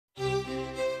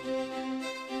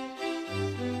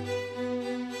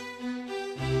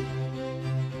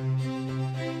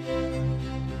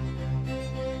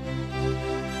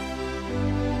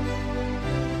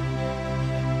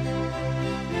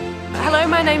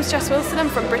my name's Jess Wilson. I'm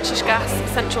from British Gas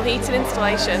Central Heating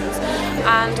Installations,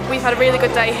 and we've had a really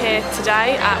good day here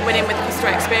today at Winning with the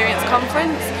Customer Experience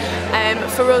Conference.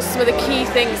 For us, some of the key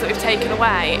things that we've taken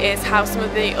away is how some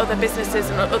of the other businesses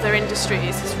and other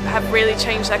industries have really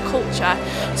changed their culture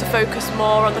to focus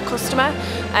more on the customer,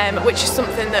 which is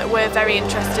something that we're very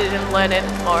interested in learning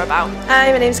more about.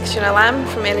 Hi, my name is Katrina Lamb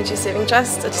from Energy Saving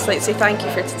Trust. I'd just like to say thank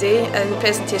you for today, and the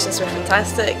presentations were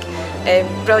fantastic.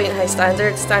 Brilliant high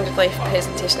standard life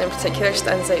presentation in particular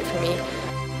stands out for me.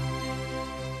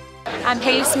 I'm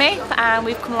Hayley Smith and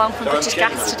we've come along from British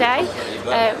Gas today.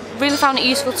 Really found it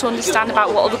useful to understand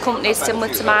about what other companies similar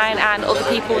to mine and other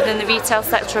people within the retail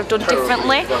sector have done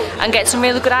differently and get some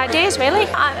really good ideas, really.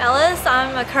 I'm Alice.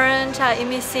 I'm a current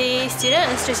MEC student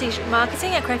in Strategic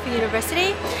Marketing at Cranfield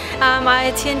University.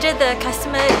 I attended the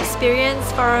Customer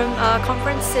Experience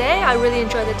Conference today. I really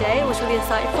enjoyed the day. It was really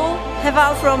insightful.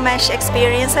 Heval from Mesh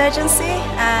Experience Agency,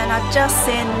 and I've just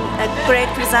seen a great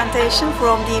presentation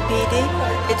from DPD.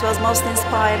 It was most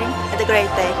inspiring. Had a great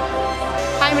day.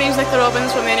 Hi, my name is Nicola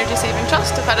Robbins from the Energy Saving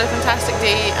Trust. I've had a fantastic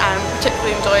day and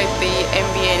particularly enjoyed the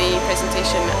MBNE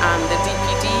presentation and the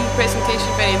DPD presentation,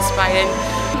 very inspiring.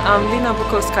 I'm Lina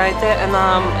Bukovskaite and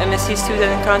I'm MSc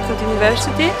student at Cranfield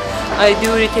University. I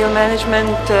do retail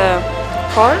management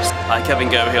course. Hi, Kevin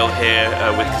Gohill here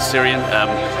with Custurian,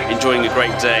 enjoying a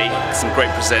great day, some great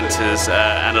presenters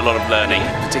and a lot of learning.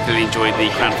 Particularly enjoyed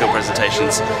the Cranfield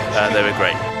presentations, they were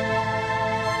great.